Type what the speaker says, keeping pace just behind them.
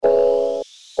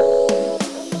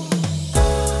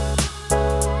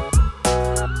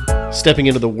Stepping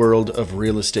into the world of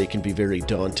real estate can be very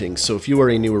daunting, so if you are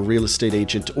a newer real estate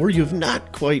agent or you have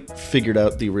not quite figured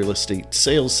out the real estate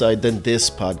sales side, then this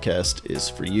podcast is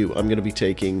for you. I'm going to be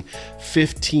taking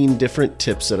 15 different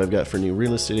tips that I've got for new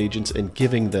real estate agents and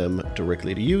giving them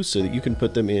directly to you so that you can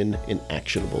put them in an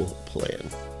actionable plan.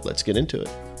 Let's get into it.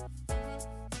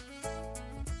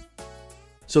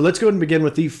 So let's go ahead and begin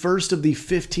with the first of the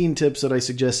 15 tips that I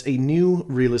suggest a new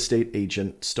real estate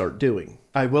agent start doing.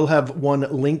 I will have one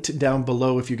linked down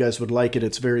below if you guys would like it.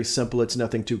 It's very simple. It's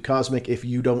nothing too cosmic. If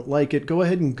you don't like it, go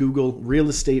ahead and Google real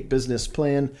estate business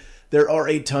plan. There are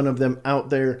a ton of them out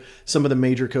there. Some of the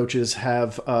major coaches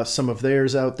have some of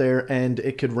theirs out there, and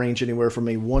it could range anywhere from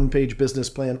a one-page business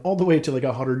plan all the way to like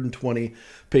a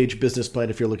 120-page business plan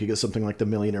if you're looking at something like the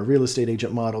Millionaire Real Estate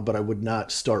Agent model, but I would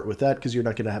not start with that because you're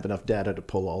not going to have enough data to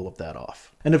pull all of that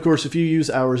off. And of course, if you use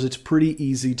ours, it's pretty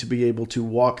easy to be able to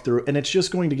walk through, and it's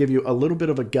just going to give you a little bit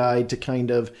of a guide to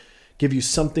kind of give you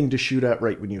something to shoot at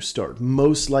right when you start.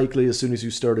 Most likely, as soon as you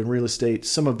start in real estate,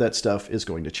 some of that stuff is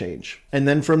going to change. And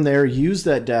then from there, use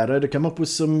that data to come up with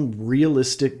some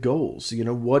realistic goals. You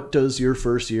know, what does your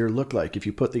first year look like? If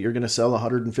you put that you're going to sell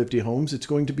 150 homes, it's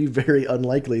going to be very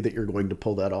unlikely that you're going to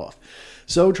pull that off.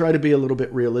 So try to be a little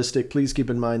bit realistic. Please keep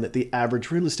in mind that the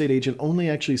average real estate agent only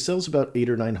actually sells about 8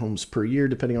 or 9 homes per year,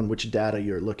 depending on which data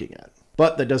you're looking at.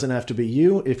 But that doesn't have to be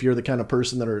you. If you're the kind of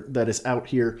person that is out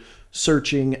here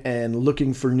searching and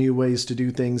looking for new ways to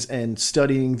do things and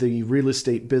studying the real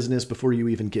estate business before you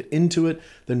even get into it,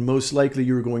 then most likely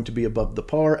you're going to be above the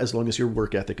par as long as your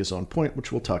work ethic is on point,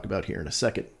 which we'll talk about here in a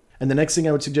second. And the next thing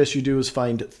I would suggest you do is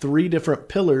find 3 different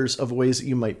pillars of ways that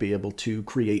you might be able to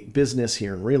create business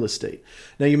here in real estate.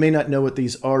 Now, you may not know what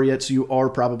these are yet, so you are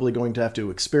probably going to have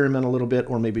to experiment a little bit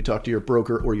or maybe talk to your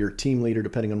broker or your team leader,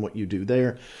 depending on what you do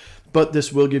there. But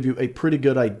this will give you a pretty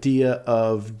good idea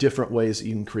of different ways that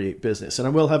you can create business. And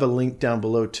I will have a link down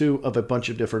below too of a bunch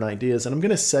of different ideas. And I'm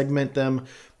going to segment them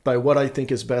by what I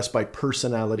think is best by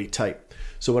personality type.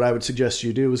 So what I would suggest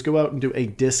you do is go out and do a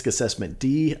DISC assessment.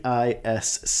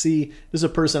 D-I-S-C. This is a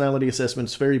personality assessment.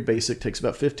 It's very basic, takes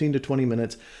about 15 to 20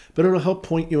 minutes, but it'll help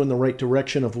point you in the right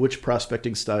direction of which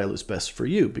prospecting style is best for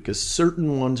you, because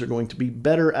certain ones are going to be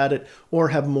better at it or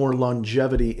have more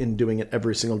longevity in doing it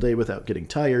every single day without getting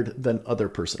tired than other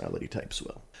personality types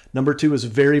will. Number 2 is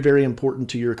very, very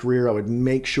important to your career. I would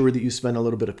make sure that you spend a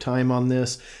little bit of time on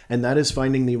this, and that is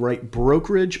finding the right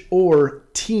brokerage or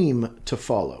team to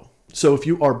follow. So if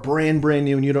you are brand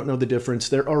new and you don't know the difference,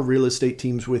 there are real estate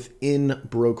teams within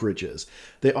brokerages.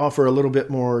 They offer a little bit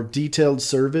more detailed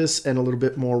service and a little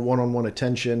bit more one-on-one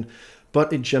attention,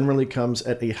 but it generally comes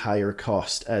at a higher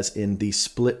cost, as in the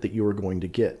split that you are going to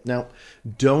get. Now,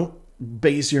 don't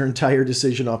base your entire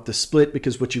decision off the split,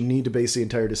 because what you need to base the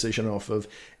entire decision off of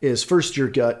is first your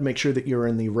gut, make sure that you're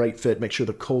in the right fit, make sure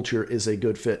the culture is a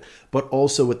good fit, but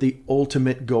also what the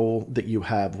ultimate goal that you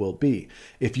have will be.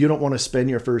 If you don't want to spend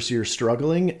your first year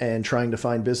struggling and trying to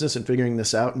find business and figuring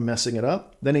this out and messing it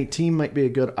up, then a team might be a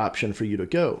good option for you to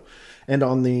go. And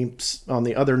on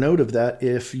the other note of that,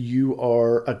 if you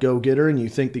are a go-getter and you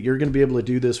think that you're going to be able to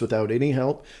do this without any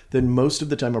help, then most of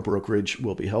the time a brokerage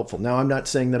will be helpful. Now, I'm not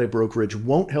saying that a brokerage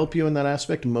won't help you in that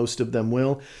aspect. Most of them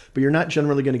will, but you're not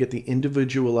generally going to get the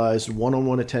individualized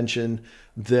one-on-one attention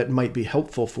that might be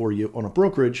helpful for you on a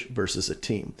brokerage versus a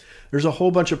team. There's a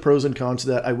whole bunch of pros and cons to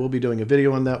that. I will be doing a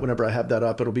video on that whenever I have that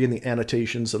up. It'll be in the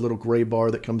annotations, a little gray bar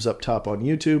that comes up top on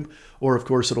YouTube, or of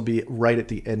course it'll be right at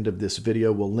the end of this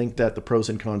video. We'll link that, the pros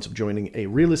and cons of joining a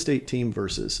real estate team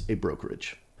versus a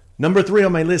brokerage. Number 3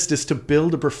 on my list is to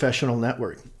build a professional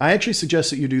network. I actually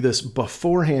suggest that you do this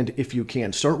beforehand if you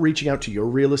can. Start reaching out to your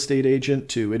real estate agent,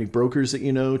 to any brokers that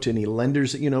you know, to any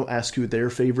lenders that you know, ask who their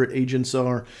favorite agents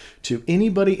are, to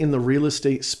anybody in the real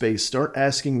estate space. Start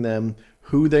asking them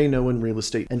who they know in real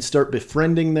estate and start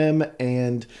befriending them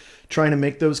and trying to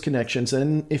make those connections.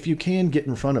 And if you can, get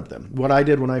in front of them. What I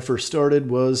did when I first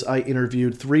started was I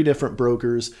interviewed 3 different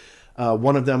brokers.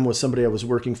 One of them was somebody I was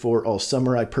working for all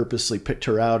summer. I purposely picked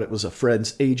her out. It was a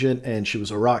friend's agent, and she was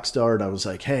a rock star. And I was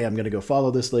like, hey, I'm going to go follow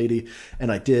this lady.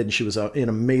 And I did. And she was an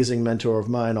amazing mentor of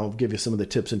mine. I'll give you some of the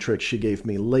tips and tricks she gave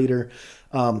me later.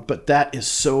 But that is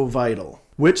so vital.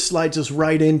 Which slides us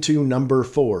right into number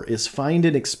 4 is find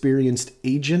an experienced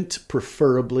agent,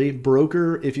 preferably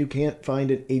broker if you can't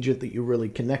find an agent that you really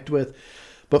connect with.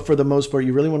 But for the most part,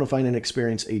 you really want to find an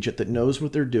experienced agent that knows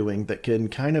what they're doing, that can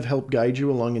kind of help guide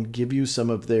you along and give you some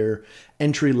of their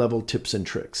entry-level tips and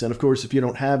tricks. And of course, if you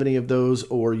don't have any of those,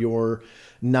 or you're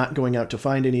not going out to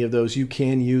find any of those, you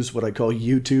can use what I call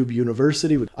YouTube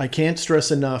University. I can't stress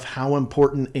enough how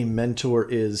important a mentor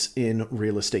is in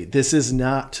real estate. This is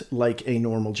not like a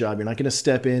normal job. You're not going to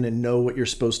step in and know what you're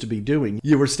supposed to be doing.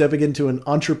 You are stepping into an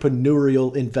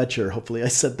entrepreneurial adventure. Hopefully I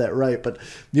said that right, but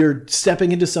you're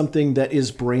stepping into something that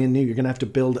is brand new. You're going to have to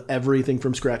build everything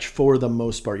from scratch for the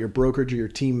most part. Your brokerage or your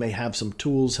team may have some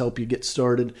tools help you get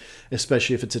started,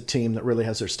 especially if it's a team that really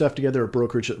has their stuff together, a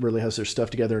brokerage that really has their stuff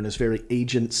together and is very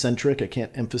agent-centric. I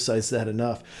can't emphasize that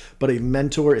enough. But a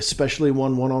mentor, especially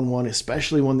one-on-one,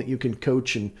 especially one that you can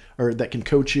coach or that can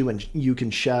coach you and you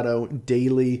can shadow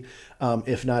daily,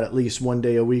 if not at least one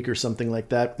day a week or something like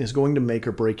that, is going to make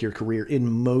or break your career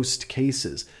in most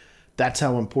cases. That's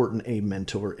how important a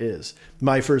mentor is.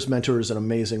 My first mentor is an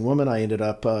amazing woman. I ended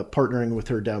up partnering with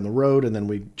her down the road, and then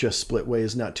we just split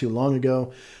ways not too long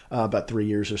ago, about 3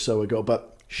 years or so ago.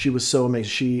 But she was so amazing.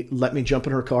 She let me jump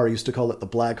in her car. I used to call it the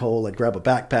black hole. I'd grab a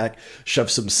backpack,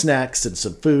 shove some snacks and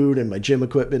some food and my gym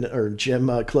equipment or gym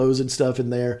clothes and stuff in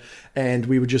there. And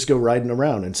we would just go riding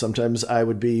around. And sometimes I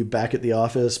would be back at the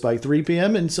office by 3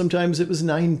 p.m. and sometimes it was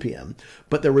 9 p.m.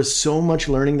 But there was so much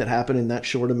learning that happened in that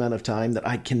short amount of time that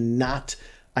I cannot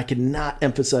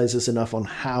emphasize this enough on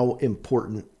how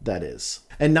important that is.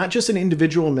 And not just an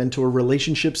individual mentor,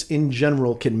 relationships in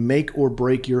general can make or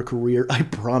break your career, I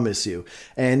promise you.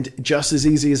 And just as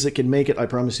easy as it can make it, I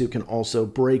promise you it can also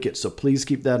break it. So please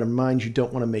keep that in mind. You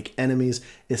don't want to make enemies,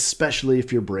 especially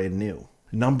if you're brand new.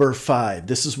 Number 5,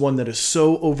 this is one that is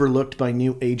so overlooked by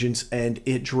new agents and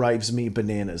it drives me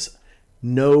bananas.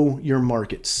 Know your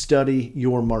market. Study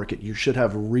your market. You should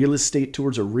have real estate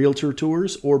tours or realtor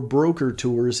tours or broker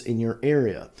tours in your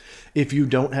area. If you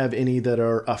don't have any that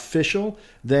are official,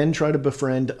 then try to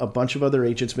befriend a bunch of other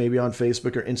agents, maybe on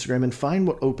Facebook or Instagram, and find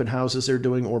what open houses they're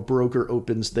doing or broker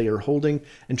opens they are holding,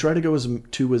 and try to go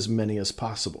to as many as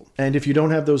possible. And if you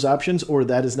don't have those options, or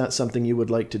that is not something you would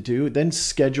like to do, then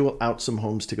schedule out some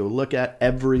homes to go look at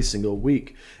every single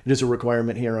week. It is a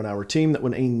requirement here on our team that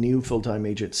when a new full-time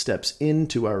agent steps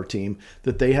into our team,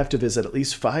 that they have to visit at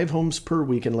least 5 homes per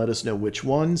week and let us know which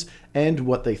ones and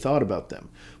what they thought about them.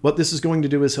 What this is going to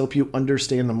do is help you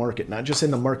understand the market, not just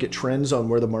in the market trends on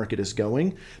where the market is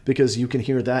going, because you can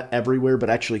hear that everywhere, but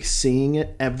actually seeing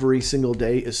it every single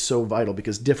day is so vital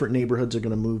because different neighborhoods are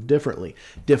going to move differently.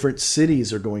 Different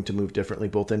cities are going to move differently,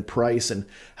 both in price and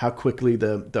how quickly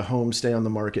the homes stay on the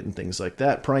market and things like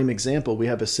that. Prime example, we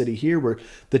have a city here where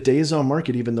the days on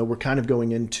market, even though we're kind of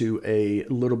going into a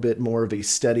little bit more of a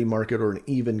steady market or an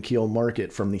even keel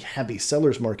market from the heavy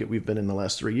sellers market we've been in the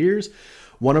last 3 years,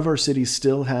 one of our cities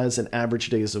still has an average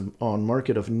days on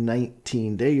market of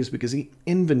 19 days because the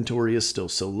inventory is still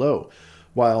so low,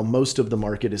 while most of the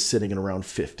market is sitting at around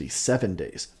 57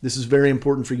 days. This is very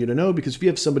important for you to know because if you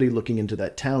have somebody looking into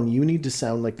that town, you need to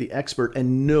sound like the expert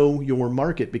and know your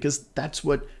market because that's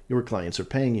what your clients are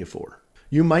paying you for.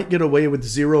 You might get away with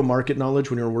zero market knowledge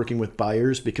when you're working with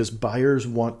buyers because buyers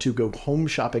want to go home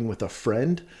shopping with a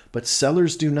friend, but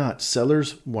sellers do not.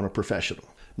 Sellers want a professional.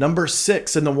 Number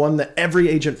 6, and the one that every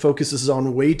agent focuses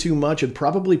on way too much and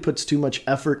probably puts too much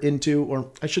effort into, or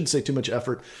I shouldn't say too much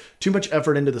effort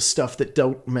into the stuff that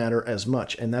don't matter as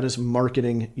much, and that is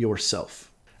marketing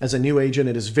yourself. As a new agent,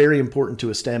 it is very important to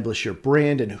establish your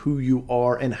brand and who you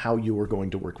are and how you are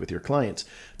going to work with your clients.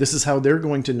 This is how they're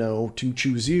going to know to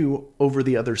choose you over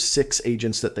the other 6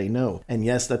 agents that they know. And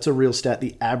yes, that's a real stat.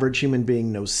 The average human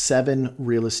being knows 7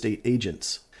 real estate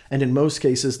agents. And in most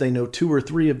cases, they know 2 or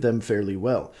 3 of them fairly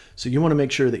well. So you want to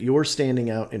make sure that you're standing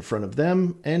out in front of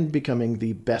them and becoming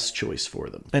the best choice for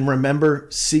them. And remember,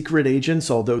 secret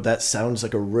agents, although that sounds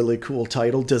like a really cool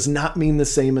title, does not mean the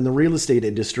same in the real estate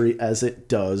industry as it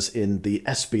does in the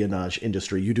espionage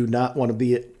industry. You do not want to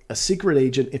be a secret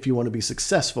agent if you want to be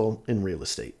successful in real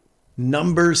estate.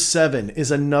 Number 7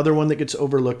 is another one that gets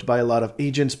overlooked by a lot of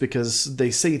agents because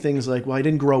they say things like, well, I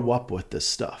didn't grow up with this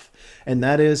stuff. And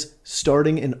that is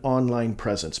starting an online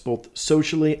presence, both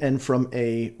socially and from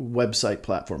a website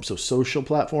platform. So social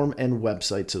platform and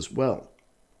websites as well.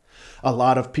 A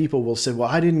lot of people will say, well,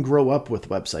 I didn't grow up with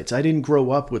websites. I didn't grow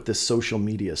up with this social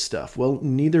media stuff. Well,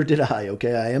 neither did I,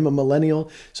 okay? I am a millennial,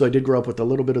 so I did grow up with a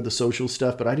little bit of the social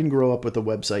stuff, but I didn't grow up with a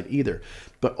website either.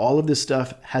 But all of this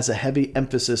stuff has a heavy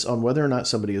emphasis on whether or not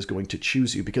somebody is going to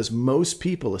choose you because most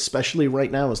people, especially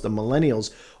right now as the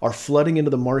millennials are flooding into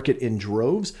the market in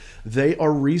droves, they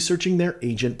are researching their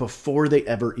agent before they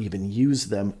ever even use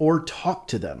them or talk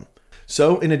to them.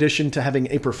 So in addition to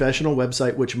having a professional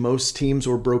website, which most teams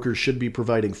or brokers should be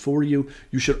providing for you,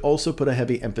 you should also put a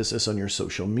heavy emphasis on your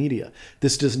social media.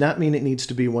 This does not mean it needs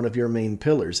to be one of your main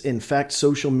pillars. In fact,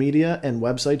 social media and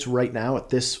websites right now at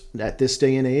this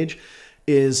day and age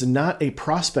is not a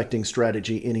prospecting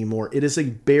strategy anymore. It is a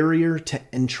barrier to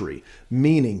entry,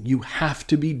 meaning you have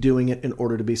to be doing it in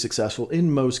order to be successful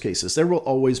in most cases. There will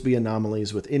always be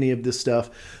anomalies with any of this stuff,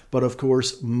 but of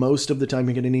course, most of the time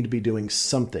you're going to need to be doing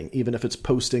something, even if it's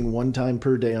posting one time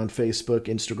per day on Facebook,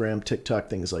 Instagram, TikTok,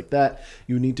 things like that.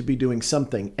 You need to be doing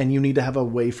something, and you need to have a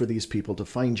way for these people to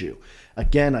find you.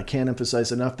 Again, I can't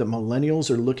emphasize enough that millennials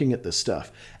are looking at this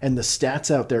stuff, and the stats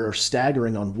out there are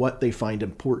staggering on what they find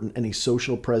important. Any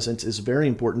social presence is very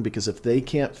important, because if they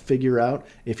can't figure out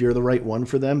if you're the right one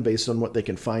for them based on what they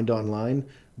can find online,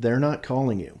 they're not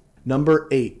calling you. Number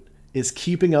 8 is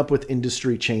keeping up with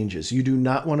industry changes. You do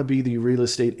not want to be the real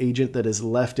estate agent that is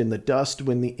left in the dust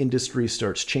when the industry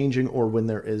starts changing or when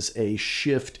there is a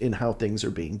shift in how things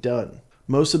are being done.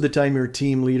 Most of the time, your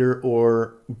team leader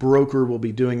or broker will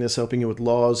be doing this, helping you with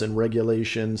laws and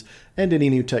regulations and any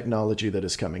new technology that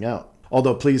is coming out.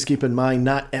 Although please keep in mind,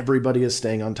 not everybody is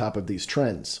staying on top of these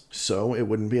trends. So it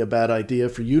wouldn't be a bad idea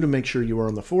for you to make sure you are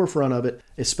on the forefront of it,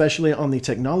 especially on the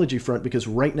technology front, because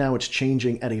right now it's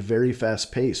changing at a very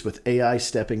fast pace. With AI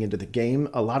stepping into the game,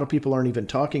 a lot of people aren't even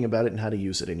talking about it and how to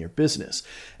use it in your business.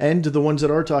 And the ones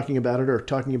that are talking about it are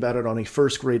talking about it on a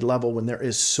first grade level when there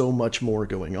is so much more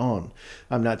going on.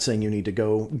 I'm not saying you need to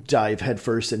go dive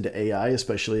headfirst into AI,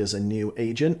 especially as a new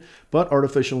agent, but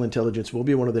artificial intelligence will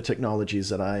be one of the technologies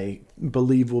that I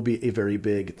believe will be a very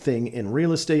big thing in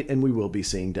real estate, and we will be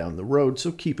seeing down the road,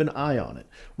 so keep an eye on it.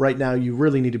 Right now, you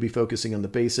really need to be focusing on the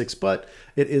basics, but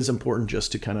it is important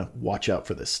just to kind of watch out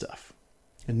for this stuff.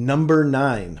 And number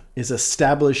 9 is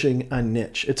establishing a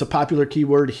niche. It's a popular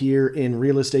keyword here in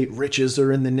real estate. Riches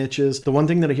are in the niches. The one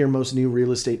thing that I hear most new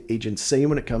real estate agents say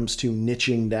when it comes to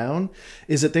niching down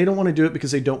is that they don't want to do it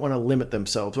because they don't want to limit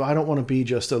themselves. Well, I don't want to be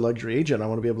just a luxury agent. I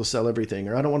want to be able to sell everything.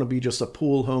 Or I don't want to be just a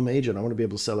pool home agent. I want to be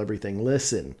able to sell everything.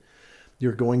 Listen,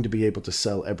 you're going to be able to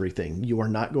sell everything. You are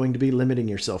not going to be limiting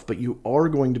yourself, but you are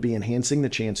going to be enhancing the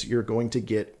chance that you're going to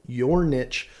get your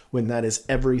niche when that is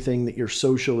everything that your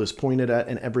social is pointed at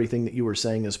and everything that you were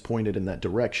saying is pointed in that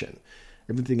direction.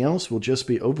 Everything else will just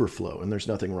be overflow, and there's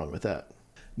nothing wrong with that.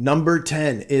 Number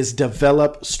 10 is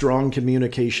develop strong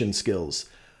communication skills.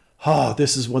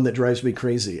 This is one that drives me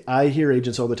crazy. I hear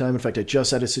agents all the time. In fact, I just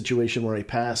had a situation where I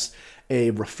passed a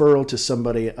referral to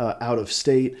somebody out of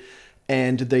state,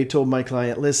 and they told my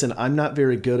client, listen, I'm not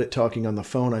very good at talking on the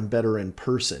phone. I'm better in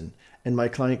person. And my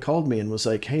client called me and was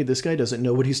like, hey, this guy doesn't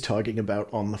know what he's talking about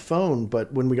on the phone.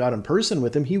 But when we got in person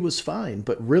with him, he was fine.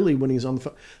 But really, when he's on the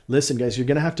phone, listen, guys, you're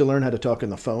going to have to learn how to talk on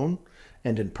the phone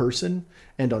and in person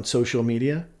and on social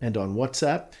media and on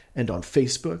WhatsApp and on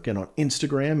Facebook and on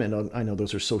Instagram and on, I know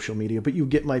those are social media, but you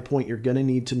get my point. You're going to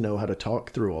need to know how to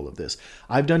talk through all of this.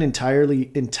 I've done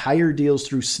entire deals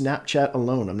through Snapchat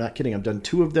alone. I'm not kidding. I've done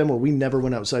 2 of them where we never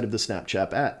went outside of the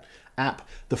Snapchat app.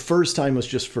 The first time was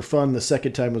just for fun. The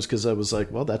second time was because I was like,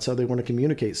 well, that's how they want to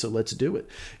communicate, so let's do it.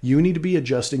 You need to be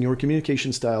adjusting your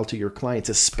communication style to your clients,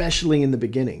 especially in the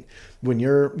beginning. When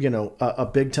you're, a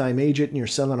big time agent and you're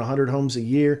selling 100 homes a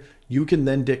year, you can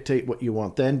then dictate what you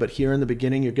want then. But here in the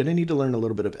beginning, you're going to need to learn a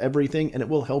little bit of everything, and it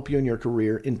will help you in your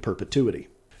career in perpetuity.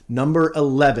 Number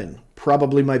 11,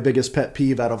 probably my biggest pet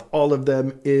peeve out of all of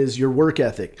them, is your work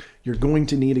ethic. You're going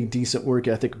to need a decent work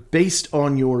ethic based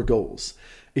on your goals.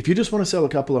 If you just want to sell a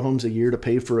couple of homes a year to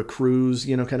pay for a cruise,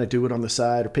 kind of do it on the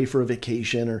side, or pay for a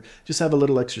vacation, or just have a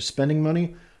little extra spending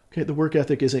money, okay, the work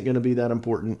ethic isn't going to be that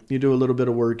important. You do a little bit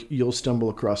of work, you'll stumble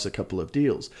across a couple of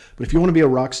deals. But if you want to be a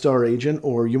rock star agent,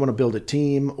 or you want to build a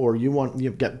team, or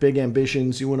you've got big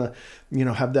ambitions, you want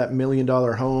to, have that $1 million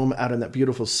home out in that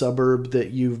beautiful suburb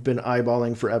that you've been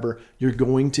eyeballing forever, you're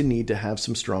going to need to have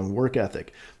some strong work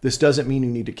ethic. This doesn't mean you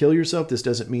need to kill yourself. This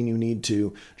doesn't mean you need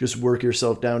to just work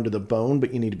yourself down to the bone,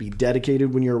 but you need to be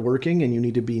dedicated when you're working, and you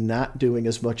need to be not doing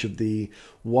as much of the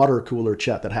water cooler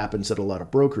chat that happens at a lot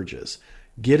of brokerages.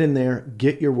 Get in there,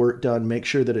 get your work done, make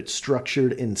sure that it's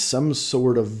structured in some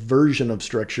sort of version of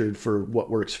structured for what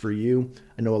works for you.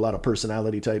 I know a lot of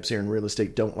personality types here in real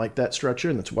estate don't like that structure,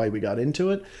 and that's why we got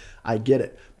into it. I get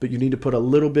it, but you need to put a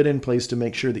little bit in place to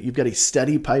make sure that you've got a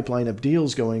steady pipeline of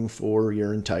deals going for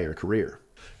your entire career.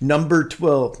 Number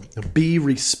 12, be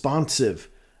responsive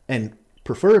and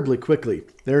preferably quickly.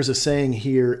 There's a saying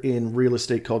here in real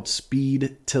estate called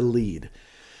speed to lead.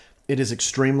 It is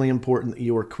extremely important that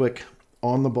you are quick,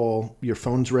 on the ball, your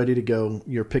phone's ready to go,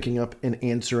 you're picking up and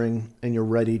answering, and you're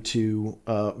ready to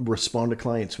respond to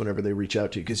clients whenever they reach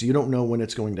out to you, because you don't know when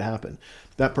it's going to happen.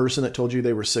 That person that told you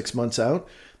they were 6 months out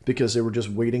because they were just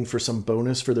waiting for some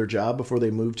bonus for their job before they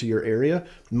moved to your area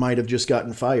might have just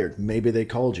gotten fired. Maybe they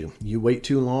called you. You wait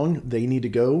too long, they need to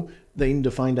go, they need to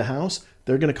find a house,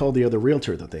 they're going to call the other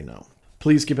realtor that they know.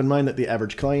 Please keep in mind that the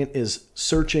average client is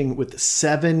searching with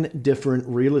 7 different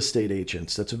real estate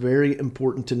agents. That's very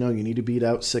important to know. You need to beat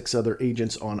out 6 other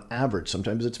agents on average.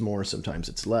 Sometimes it's more, sometimes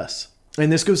it's less.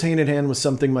 And this goes hand in hand with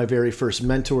something my very first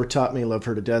mentor taught me. I love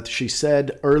her to death. She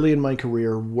said early in my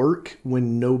career, work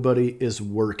when nobody is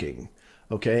working.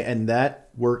 Okay, and that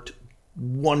worked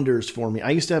wonders for me. I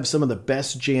used to have some of the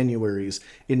best Januaries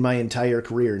in my entire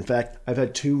career. In fact, I've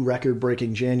had 2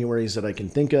 record-breaking Januaries that I can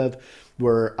think of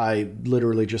where I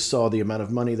literally just saw the amount of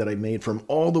money that I made from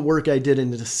all the work I did in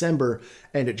December,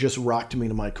 and it just rocked me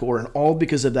to my core, and all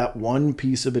because of that one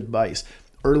piece of advice.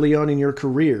 Early on in your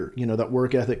career, that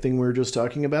work ethic thing we were just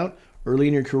talking about, early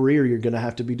in your career, you're going to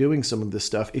have to be doing some of this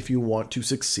stuff if you want to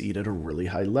succeed at a really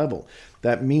high level.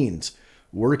 That means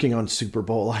working on Super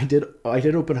Bowl. I did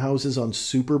open houses on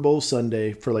Super Bowl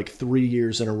Sunday for like 3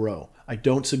 years in a row. I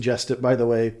don't suggest it, by the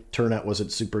way. Turnout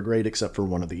wasn't super great except for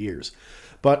one of the years.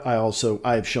 But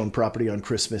I've shown property on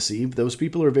Christmas Eve. Those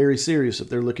people are very serious if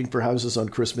they're looking for houses on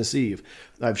Christmas Eve.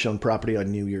 I've shown property on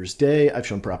New Year's Day. I've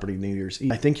shown property New Year's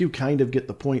Eve. I think you kind of get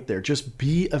the point there. Just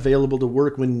be available to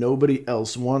work when nobody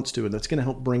else wants to. And that's going to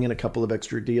help bring in a couple of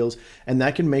extra deals. And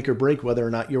that can make or break whether or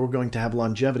not you're going to have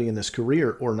longevity in this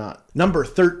career or not. Number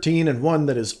 13, and one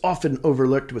that is often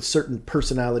overlooked with certain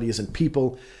personalities and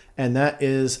people, and that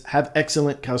is have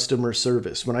excellent customer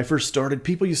service. When I first started,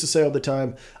 people used to say all the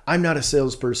time, I'm not a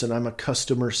salesperson, I'm a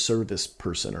customer service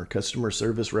person or customer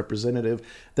service representative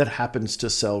that happens to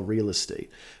sell real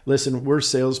estate. Listen, we're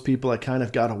salespeople. I kind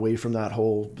of got away from that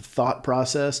whole thought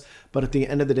process, but at the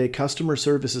end of the day, customer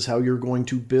service is how you're going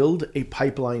to build a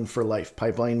pipeline for life.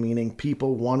 Pipeline meaning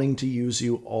people wanting to use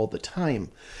you all the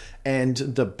time. And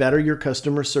the better your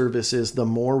customer service is, the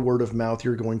more word of mouth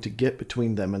you're going to get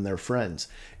between them and their friends.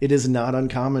 It is not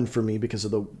uncommon for me because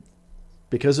of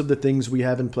the things we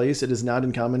have in place. It is not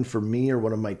uncommon for me or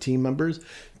one of my team members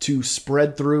to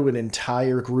spread through an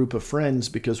entire group of friends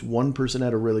because one person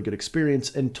had a really good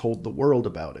experience and told the world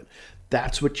about it.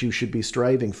 That's what you should be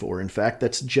striving for. In fact,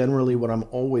 that's generally what I'm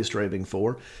always striving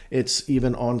for. It's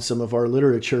even on some of our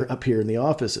literature up here in the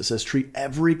office. It says treat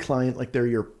every client like they're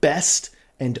your best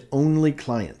and only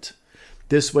client.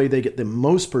 This way they get the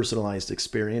most personalized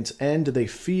experience and they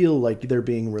feel like they're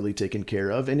being really taken care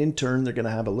of. And in turn, they're going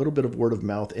to have a little bit of word of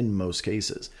mouth in most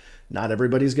cases. Not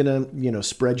everybody's going to,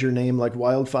 spread your name like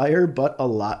wildfire, but a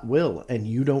lot will. And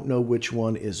you don't know which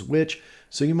one is which.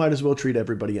 So you might as well treat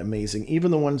everybody amazing, even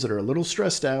the ones that are a little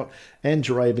stressed out and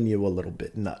driving you a little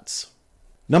bit nuts.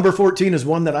 Number 14 is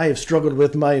one that I have struggled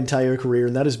with my entire career,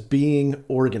 and that is being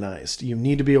organized. You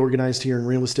need to be organized here in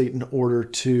real estate in order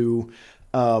to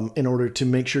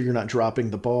make sure you're not dropping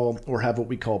the ball or have what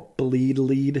we call lead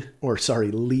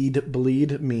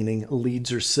bleed, meaning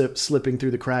leads are slipping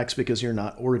through the cracks because you're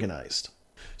not organized.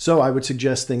 So I would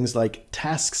suggest things like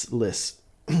tasks lists.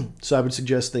 So I would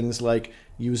suggest things like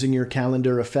using your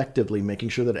calendar effectively, making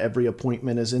sure that every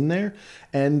appointment is in there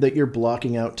and that you're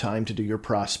blocking out time to do your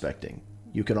prospecting.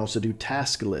 You can also do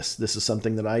task lists. This is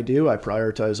something that I do. I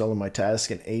prioritize all of my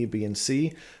tasks in A, B, and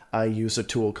C. I use a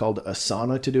tool called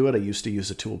Asana to do it. I used to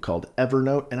use a tool called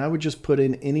Evernote, and I would just put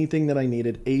in anything that I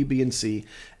needed, A, B, and C.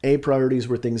 A priorities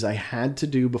were things I had to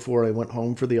do before I went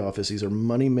home for the office. These are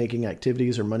money-making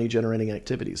activities or money-generating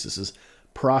activities. This is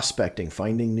prospecting,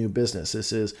 finding new business.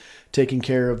 This is taking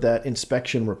care of that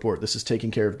inspection report. This is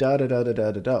taking care of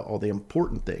all the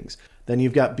important things. Then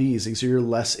you've got B's. These are your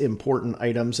less important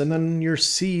items. And then your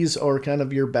C's are kind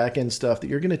of your back end stuff that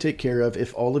you're going to take care of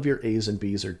if all of your A's and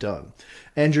B's are done.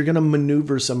 And you're going to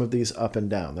maneuver some of these up and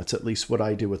down. That's at least what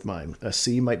I do with mine. A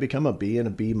C might become a B and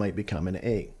a B might become an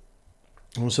A.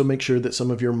 Also make sure that some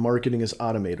of your marketing is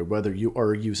automated, whether you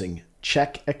are using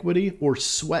check equity or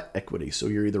sweat equity. So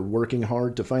you're either working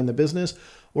hard to find the business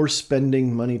or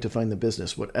spending money to find the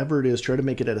business. Whatever it is, try to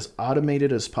make it as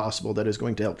automated as possible. That is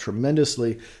going to help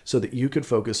tremendously so that you can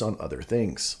focus on other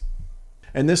things.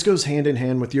 And this goes hand in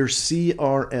hand with your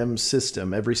CRM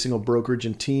system. Every single brokerage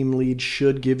and team lead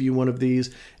should give you one of these.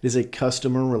 It is a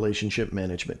customer relationship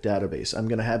management database. I'm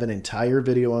going to have an entire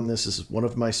video on this. This is one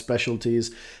of my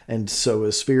specialties. And so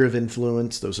a sphere of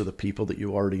influence, those are the people that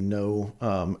you already know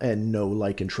and know,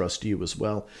 like, and trust you as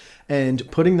well. And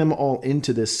putting them all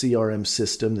into this CRM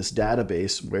system, this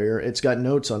database, where it's got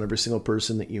notes on every single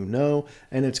person that you know,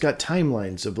 and it's got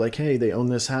timelines of like, hey, they own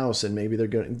this house, and maybe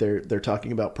they're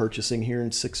talking about purchasing here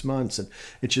in 6 months, and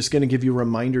it's just going to give you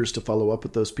reminders to follow up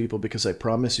with those people, because I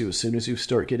promise you, as soon as you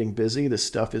start getting busy, this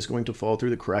stuff is going to fall through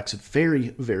the cracks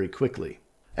very, very quickly.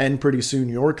 And pretty soon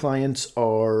your clients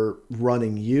are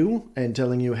running you and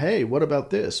telling you, hey, what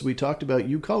about this? We talked about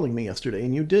you calling me yesterday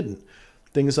and you didn't.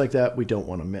 Things like that we don't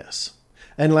want to miss.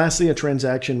 And lastly, a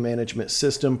transaction management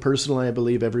system. Personally, I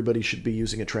believe everybody should be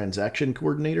using a transaction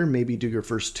coordinator. Maybe do your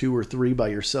first 2 or 3 by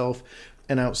yourself.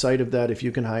 And outside of that, if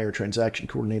you can hire a transaction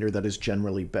coordinator, that is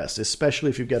generally best,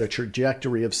 especially if you've got a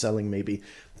trajectory of selling maybe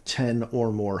 10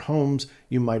 or more homes,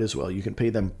 you might as well. You can pay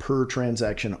them per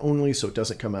transaction only, so it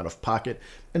doesn't come out of pocket.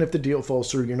 And if the deal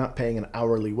falls through, you're not paying an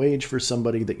hourly wage for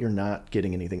somebody that you're not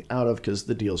getting anything out of because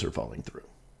the deals are falling through.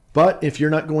 But if you're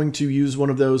not going to use one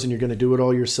of those and you're going to do it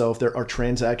all yourself, there are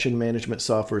transaction management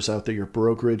softwares out there. Your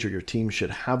brokerage or your team should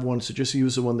have one. So just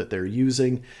use the one that they're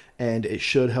using, and it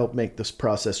should help make this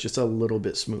process just a little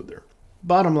bit smoother.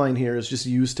 Bottom line here is just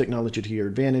use technology to your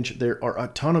advantage. There are a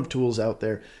ton of tools out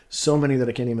there, so many that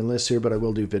I can't even list here, but I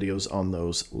will do videos on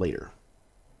those later.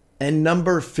 And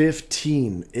number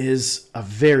 15 is a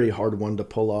very hard one to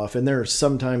pull off. And there are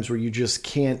some times where you just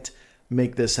can't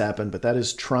make this happen, but that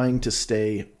is trying to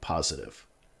stay positive.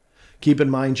 Keep in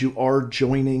mind, you are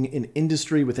joining an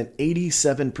industry with an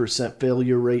 87%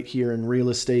 failure rate here in real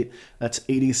estate. That's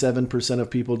 87%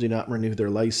 of people do not renew their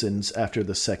license after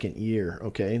the second year,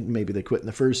 okay? Maybe they quit in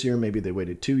the first year, maybe they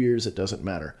waited 2 years, it doesn't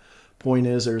matter. Point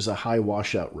is, there's a high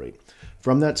washout rate.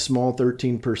 From that small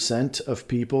 13% of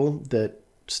people that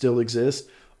still exist,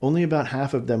 only about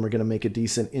half of them are going to make a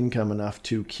decent income enough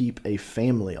to keep a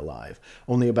family alive.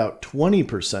 Only about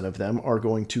 20% of them are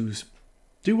going to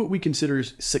do what we consider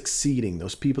succeeding.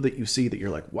 Those people that you see that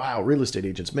you're like, wow, real estate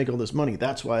agents make all this money.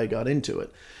 That's why I got into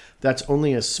it. That's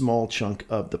only a small chunk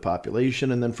of the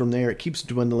population. And then from there, it keeps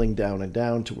dwindling down and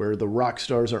down to where the rock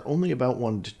stars are only about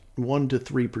 1 to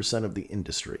 3% of the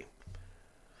industry.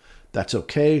 That's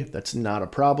okay. That's not a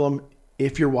problem.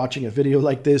 If you're watching a video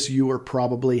like this, you are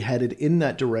probably headed in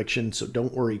that direction, so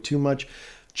don't worry too much.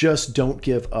 Just don't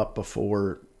give up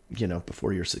before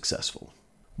you're successful.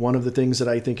 One of the things that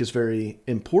I think is very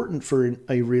important for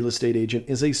a real estate agent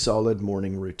is a solid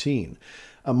morning routine.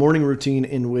 A morning routine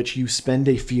in which you spend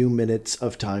a few minutes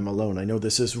of time alone. I know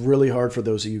this is really hard for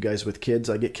those of you guys with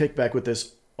kids. I get kickback with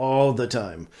this all the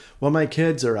time. Well, my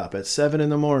kids are up at 7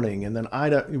 in the morning and then I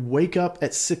wake up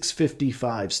at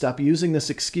 6:55. Stop using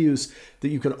this excuse that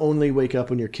you can only wake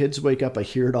up when your kids wake up. I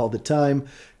hear it all the time.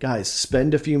 Guys,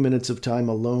 spend a few minutes of time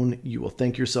alone. You will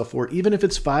thank yourself for it. Even if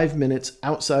it's 5 minutes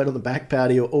outside on the back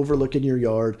patio, overlooking your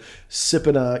yard,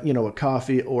 sipping a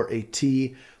coffee or a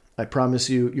tea. I promise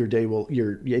you, your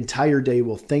entire day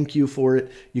will thank you for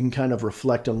it. You can kind of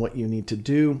reflect on what you need to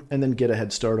do and then get a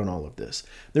head start on all of this.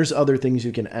 There's other things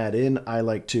you can add in. I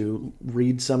like to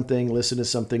read something, listen to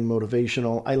something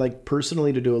motivational. I like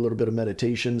personally to do a little bit of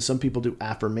meditation. Some people do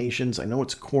affirmations. I know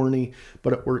it's corny,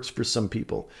 but it works for some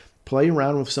people. Play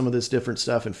around with some of this different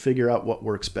stuff and figure out what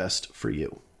works best for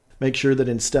you. Make sure that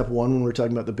in step 1, when we're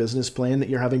talking about the business plan, that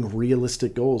you're having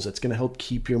realistic goals. That's going to help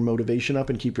keep your motivation up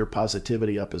and keep your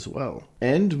positivity up as well.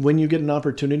 And when you get an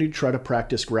opportunity, try to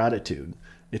practice gratitude.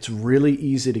 It's really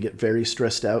easy to get very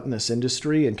stressed out in this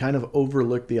industry and kind of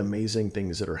overlook the amazing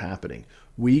things that are happening.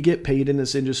 We get paid in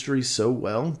this industry so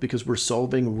well because we're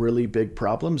solving really big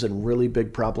problems, and really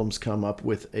big problems come up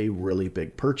with a really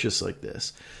big purchase like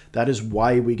this. That is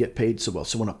why we get paid so well.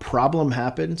 So when a problem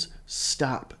happens,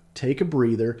 stop. Take a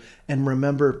breather and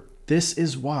remember, this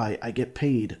is why I get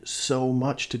paid so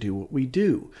much to do what we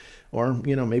do. Or,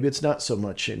 maybe it's not so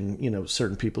much in,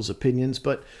 certain people's opinions,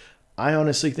 but I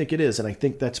honestly think it is. And I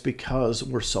think that's because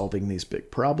we're solving these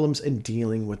big problems and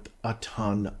dealing with a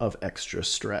ton of extra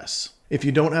stress. If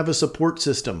you don't have a support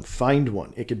system, find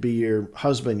one. It could be your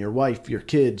husband, your wife, your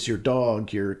kids, your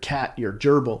dog, your cat, your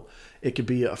gerbil. It could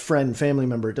be a friend, family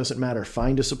member. It doesn't matter.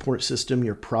 Find a support system.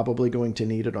 You're probably going to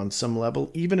need it on some level,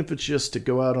 even if it's just to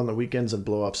go out on the weekends and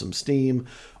blow off some steam,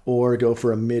 or go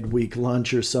for a midweek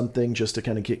lunch or something just to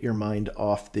kind of get your mind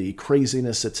off the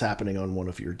craziness that's happening on one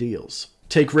of your deals.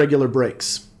 Take regular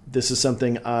breaks. This is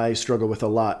something I struggle with a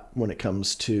lot when it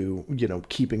comes to,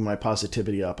 keeping my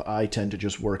positivity up. I tend to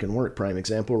just work and work. Prime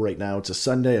example, right now it's a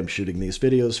Sunday. I'm shooting these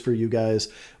videos for you guys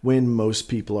when most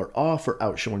people are off or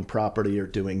out showing property or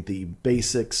doing the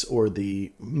basics or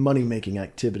the money-making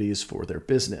activities for their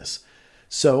business.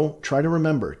 So try to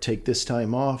remember, take this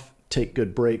time off. Take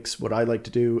good breaks. What I like to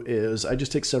do is I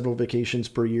just take several vacations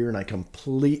per year and I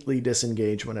completely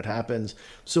disengage when it happens.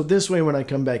 So this way, when I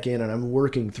come back in and I'm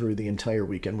working through the entire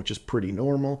weekend, which is pretty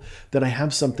normal, that I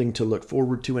have something to look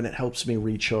forward to, and it helps me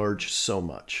recharge so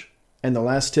much. And the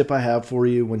last tip I have for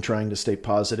you when trying to stay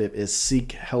positive is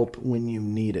seek help when you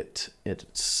need it.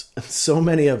 It's so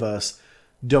many of us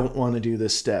don't want to do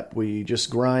this step. We just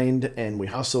grind and we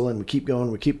hustle and we keep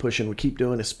going, we keep pushing, we keep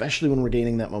doing, especially when we're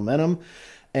gaining that momentum.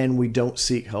 And we don't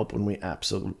seek help when we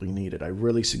absolutely need it. I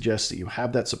really suggest that you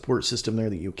have that support system there,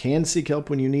 that you can seek help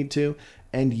when you need to,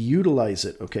 and utilize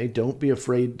it. Okay. Don't be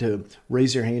afraid to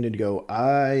raise your hand and go,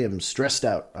 I am stressed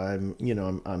out. I'm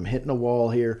hitting a wall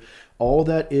here. All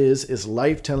that is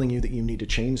life telling you that you need to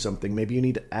change something. Maybe you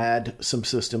need to add some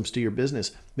systems to your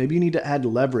business. Maybe you need to add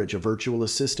leverage, a virtual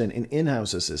assistant, an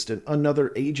in-house assistant,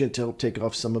 another agent to help take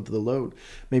off some of the load.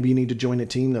 Maybe you need to join a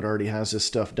team that already has this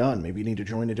stuff done. Maybe you need to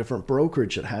join a different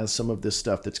brokerage that has some of this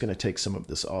stuff that's going to take some of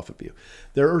this off of you.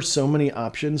 There are so many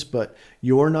options, but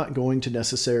you're not going to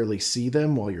necessarily see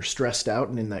them while you're stressed out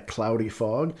and in that cloudy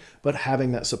fog. But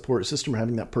having that support system, or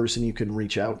having that person you can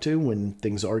reach out to when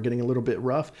things are getting a little bit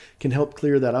rough, can help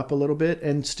clear that up a little bit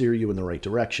and steer you in the right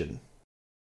direction.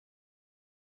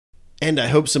 And I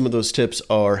hope some of those tips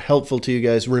are helpful to you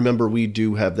guys. Remember, we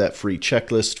do have that free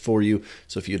checklist for you.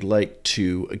 So if you'd like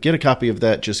to get a copy of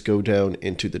that, just go down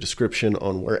into the description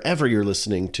on wherever you're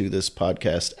listening to this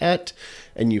podcast at,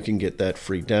 and you can get that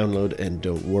free download. And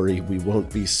don't worry, we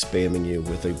won't be spamming you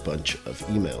with a bunch of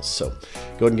emails. So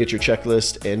go ahead and get your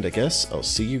checklist, and I guess I'll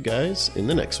see you guys in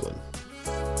the next one.